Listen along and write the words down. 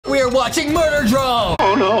We are watching Murder Drone!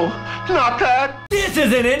 Oh no, not that! This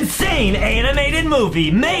is an insane animated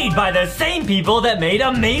movie made by the same people that made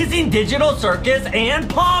Amazing Digital Circus and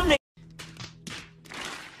Pomni.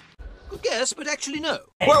 Good guess, but actually no.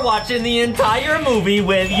 We're watching the entire movie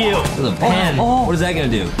with you. The pen. What is that gonna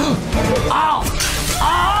do? Ow!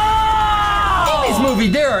 Oh! In this movie,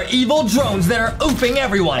 there are evil drones that are oofing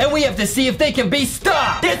everyone, and we have to see if they can be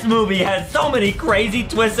stopped! This movie has so many crazy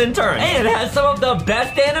twists and turns, and it has some of the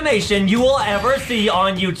best animation you will ever see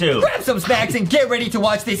on YouTube. Grab some snacks and get ready to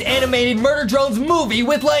watch this animated Murder Drones movie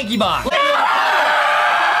with LankyBox!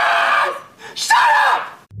 Shut up!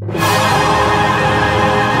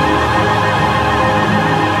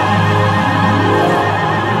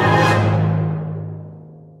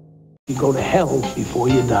 You go to hell before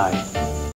you die.